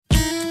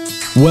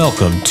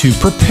Welcome to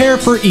Prepare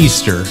for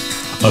Easter,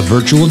 a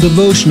virtual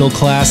devotional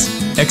class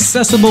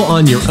accessible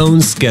on your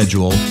own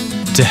schedule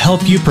to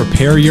help you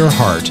prepare your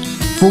heart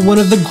for one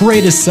of the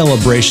greatest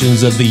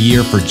celebrations of the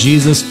year for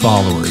Jesus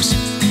followers.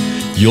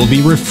 You'll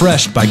be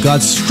refreshed by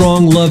God's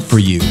strong love for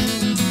you.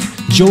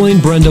 Join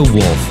Brenda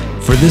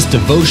Wolf for this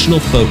devotional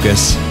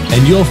focus,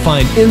 and you'll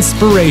find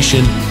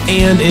inspiration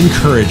and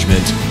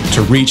encouragement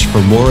to reach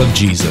for more of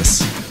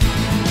Jesus.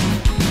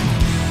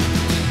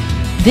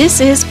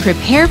 This is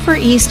Prepare for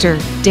Easter,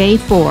 Day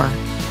 4,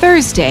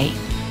 Thursday,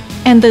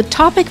 and the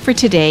topic for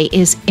today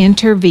is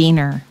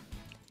intervener.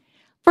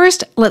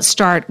 First, let's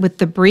start with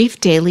the brief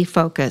daily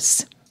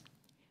focus.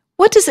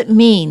 What does it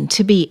mean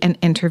to be an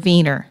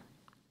intervener?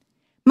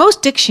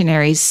 Most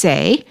dictionaries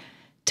say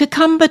to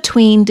come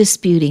between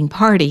disputing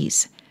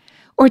parties,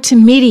 or to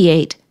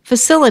mediate,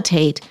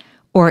 facilitate,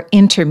 or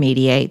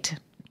intermediate.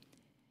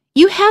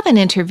 You have an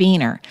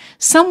intervener,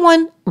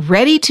 someone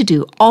ready to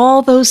do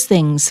all those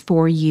things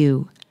for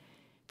you.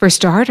 For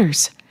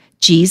starters,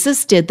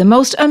 Jesus did the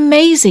most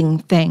amazing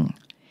thing.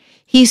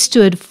 He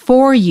stood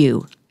for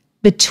you,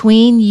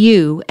 between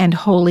you and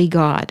holy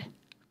God.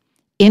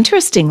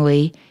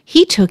 Interestingly,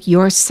 he took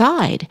your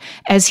side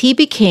as he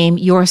became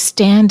your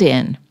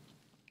stand-in.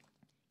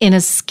 In a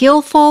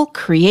skillful,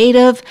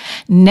 creative,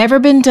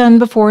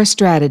 never-been-done-before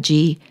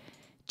strategy,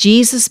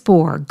 Jesus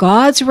bore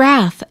God's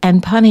wrath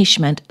and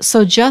punishment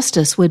so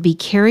justice would be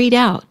carried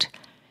out,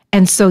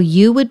 and so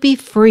you would be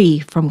free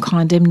from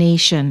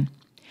condemnation.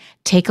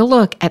 Take a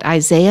look at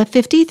Isaiah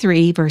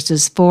 53,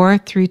 verses 4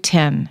 through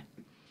 10.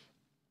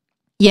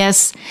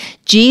 Yes,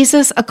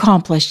 Jesus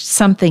accomplished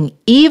something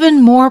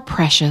even more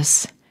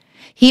precious.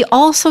 He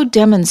also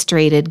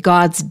demonstrated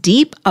God's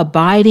deep,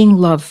 abiding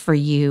love for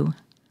you.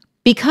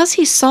 Because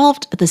he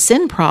solved the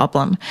sin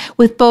problem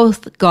with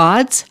both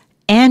God's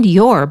and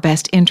your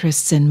best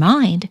interests in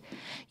mind,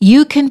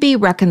 you can be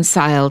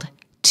reconciled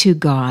to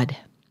God.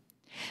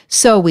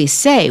 So we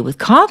say with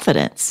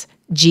confidence,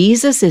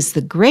 Jesus is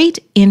the great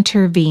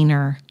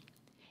intervener.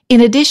 In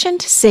addition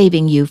to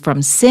saving you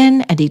from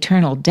sin and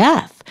eternal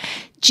death,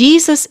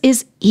 Jesus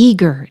is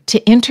eager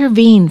to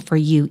intervene for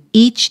you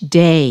each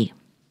day.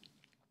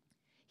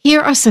 Here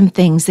are some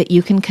things that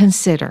you can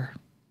consider.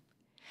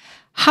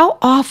 How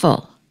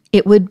awful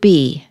it would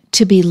be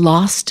to be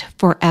lost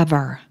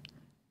forever.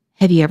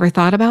 Have you ever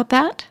thought about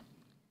that?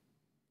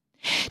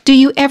 Do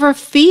you ever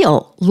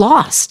feel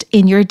lost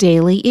in your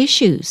daily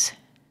issues?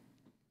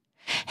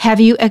 Have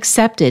you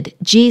accepted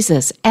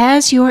Jesus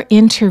as your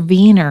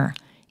intervener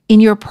in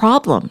your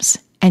problems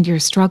and your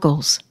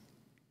struggles?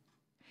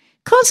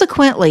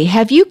 Consequently,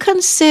 have you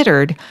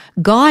considered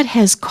God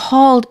has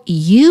called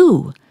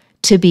you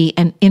to be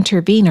an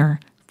intervener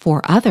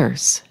for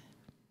others?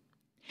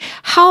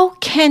 How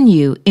can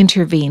you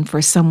intervene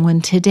for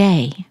someone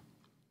today?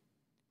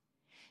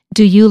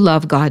 Do you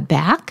love God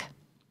back?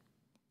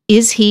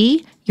 Is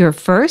He your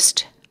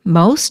first,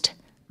 most,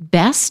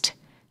 best,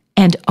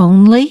 and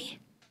only?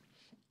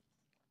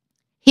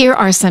 Here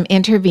are some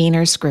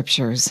intervener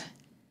scriptures.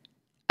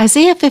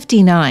 Isaiah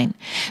 59,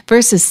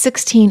 verses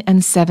 16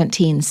 and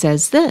 17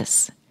 says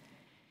this: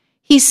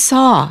 He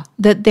saw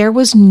that there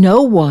was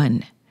no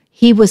one.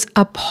 He was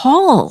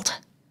appalled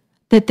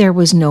that there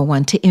was no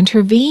one to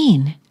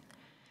intervene.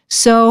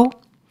 So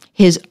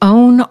his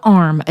own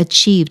arm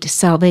achieved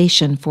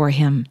salvation for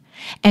him,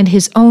 and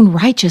his own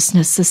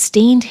righteousness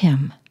sustained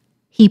him.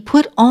 He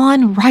put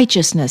on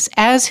righteousness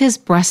as his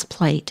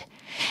breastplate,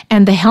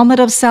 and the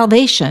helmet of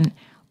salvation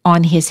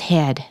on his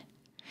head.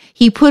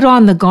 He put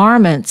on the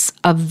garments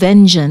of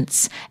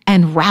vengeance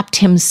and wrapped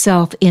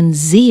himself in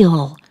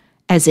zeal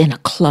as in a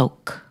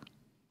cloak.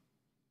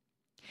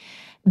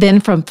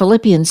 Then from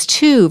Philippians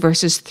 2,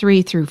 verses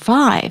 3 through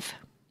 5,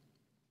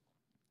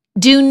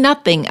 Do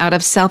nothing out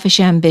of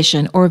selfish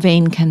ambition or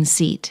vain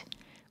conceit.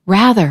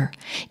 Rather,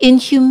 in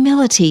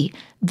humility,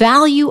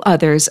 value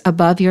others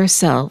above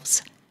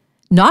yourselves,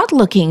 not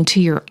looking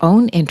to your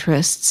own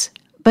interests,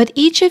 but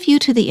each of you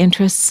to the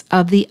interests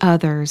of the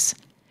others.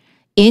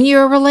 In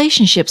your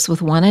relationships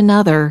with one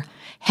another,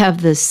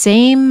 have the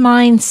same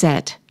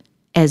mindset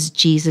as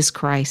Jesus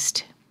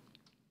Christ.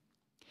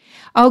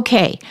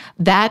 Okay,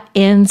 that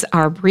ends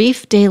our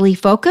brief daily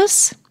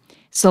focus.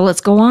 So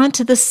let's go on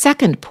to the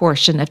second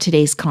portion of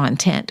today's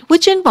content,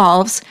 which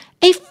involves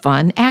a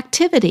fun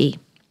activity.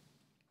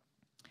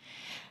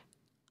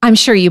 I'm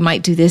sure you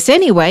might do this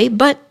anyway,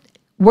 but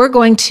we're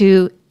going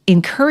to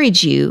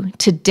encourage you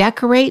to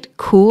decorate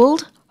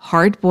cooled,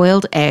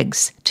 hard-boiled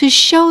eggs to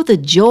show the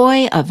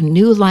joy of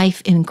new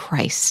life in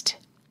Christ.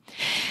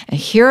 And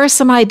here are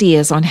some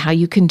ideas on how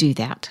you can do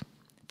that.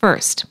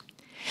 First,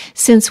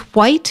 since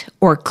white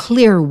or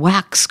clear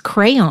wax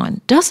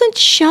crayon doesn't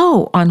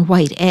show on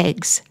white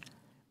eggs,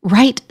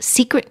 write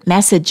secret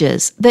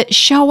messages that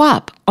show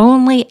up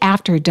only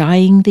after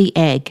dyeing the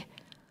egg.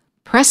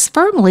 Press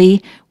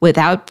firmly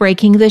without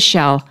breaking the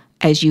shell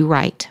as you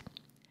write.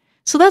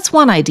 So that's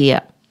one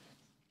idea.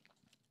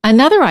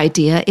 Another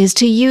idea is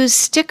to use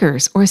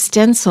stickers or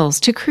stencils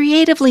to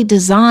creatively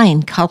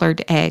design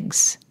colored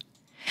eggs.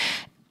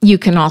 You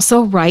can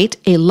also write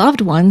a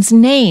loved one's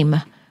name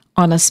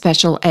on a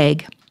special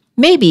egg,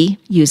 maybe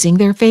using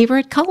their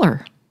favorite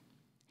color.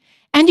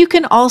 And you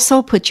can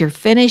also put your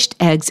finished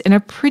eggs in a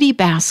pretty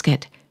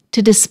basket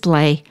to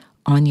display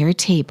on your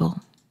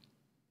table.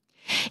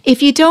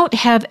 If you don't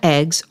have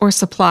eggs or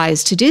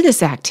supplies to do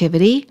this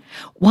activity,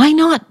 why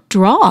not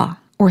draw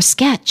or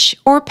sketch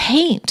or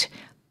paint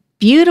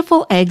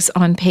beautiful eggs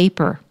on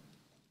paper?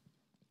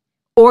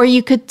 Or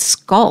you could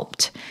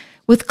sculpt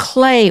with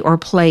clay or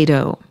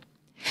Play-Doh.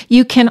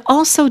 You can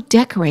also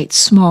decorate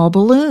small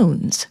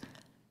balloons.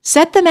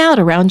 Set them out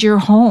around your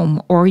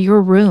home or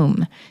your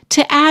room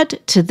to add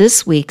to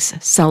this week's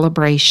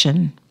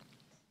celebration.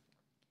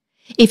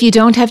 If you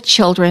don't have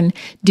children,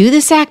 do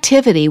this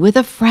activity with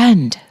a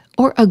friend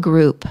or a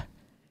group.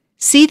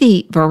 See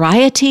the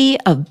variety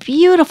of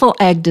beautiful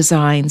egg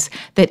designs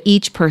that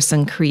each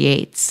person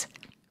creates.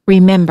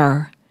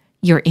 Remember,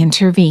 your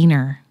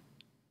intervener.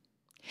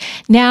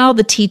 Now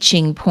the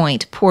teaching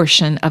point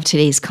portion of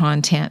today's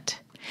content.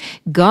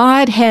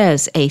 God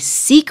has a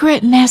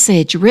secret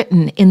message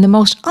written in the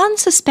most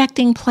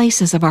unsuspecting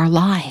places of our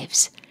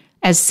lives.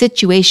 As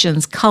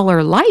situations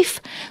color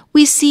life,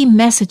 we see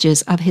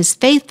messages of His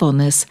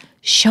faithfulness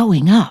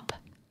showing up.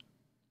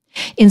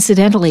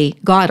 Incidentally,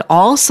 God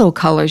also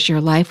colors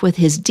your life with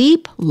His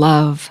deep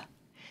love.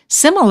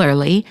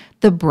 Similarly,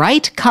 the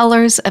bright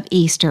colors of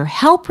Easter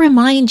help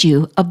remind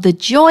you of the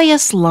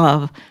joyous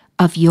love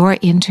of your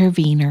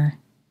intervener.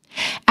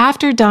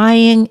 After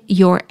dyeing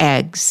your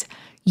eggs,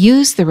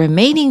 use the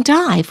remaining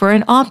dye for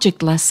an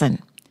object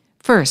lesson.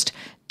 First,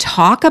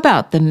 talk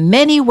about the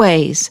many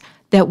ways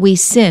that we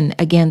sin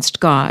against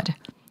God.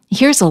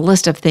 Here's a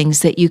list of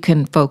things that you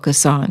can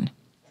focus on.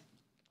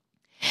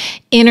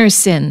 Inner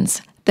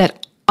sins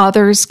that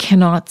others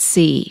cannot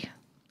see.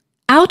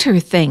 Outer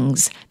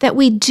things that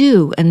we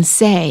do and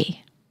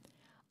say.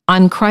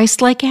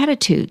 Unchristlike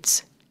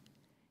attitudes.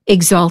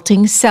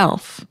 Exalting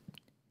self.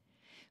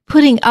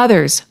 Putting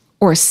others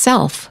or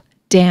self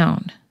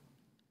down.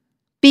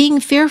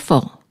 Being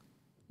fearful,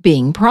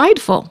 being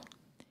prideful,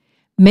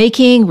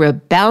 making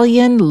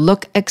rebellion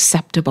look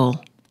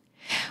acceptable,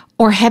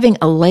 or having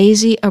a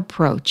lazy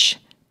approach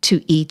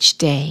to each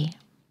day.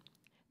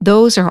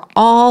 Those are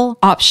all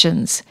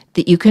options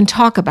that you can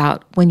talk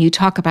about when you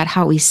talk about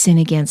how we sin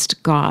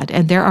against God,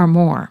 and there are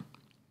more.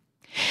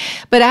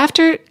 But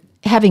after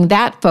having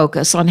that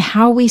focus on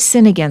how we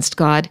sin against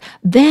God,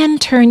 then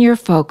turn your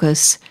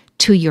focus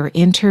to your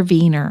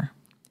intervener.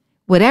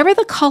 Whatever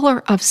the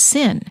color of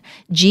sin,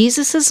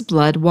 Jesus'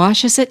 blood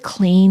washes it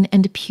clean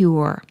and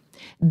pure.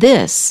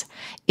 This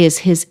is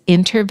His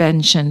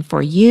intervention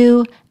for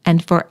you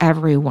and for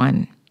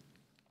everyone.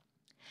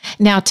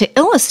 Now, to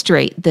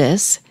illustrate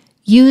this,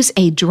 use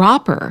a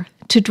dropper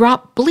to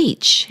drop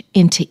bleach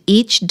into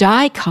each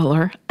dye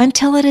color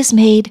until it is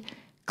made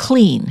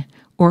clean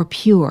or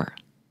pure.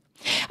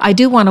 I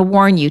do want to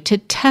warn you to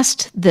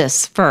test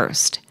this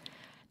first.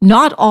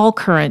 Not all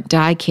current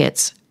dye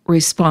kits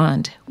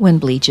respond when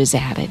bleach is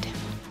added,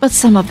 but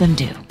some of them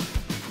do.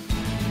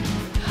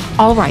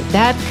 All right,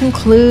 that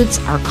concludes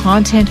our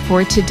content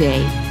for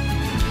today.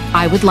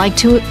 I would like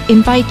to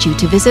invite you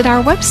to visit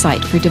our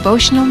website for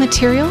devotional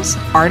materials,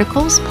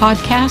 articles,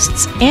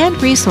 podcasts,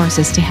 and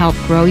resources to help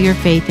grow your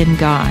faith in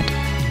God.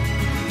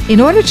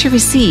 In order to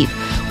receive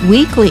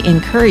weekly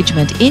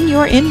encouragement in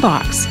your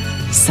inbox,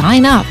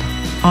 sign up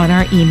on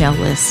our email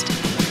list.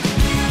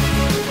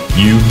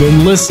 You've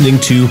been listening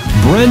to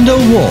Brenda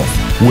Wolf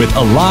with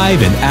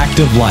Alive and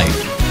Active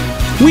Life.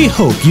 We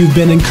hope you've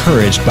been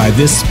encouraged by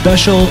this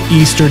special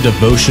Easter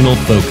devotional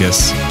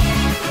focus.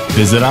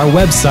 Visit our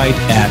website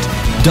at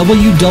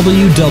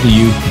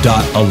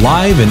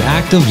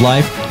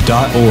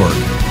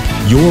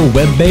www.aliveandactivelife.org, your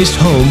web-based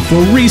home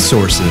for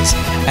resources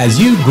as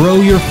you grow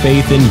your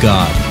faith in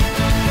God.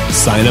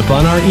 Sign up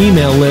on our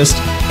email list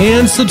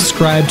and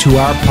subscribe to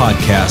our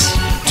podcast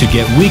to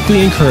get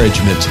weekly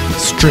encouragement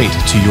straight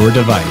to your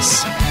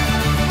device.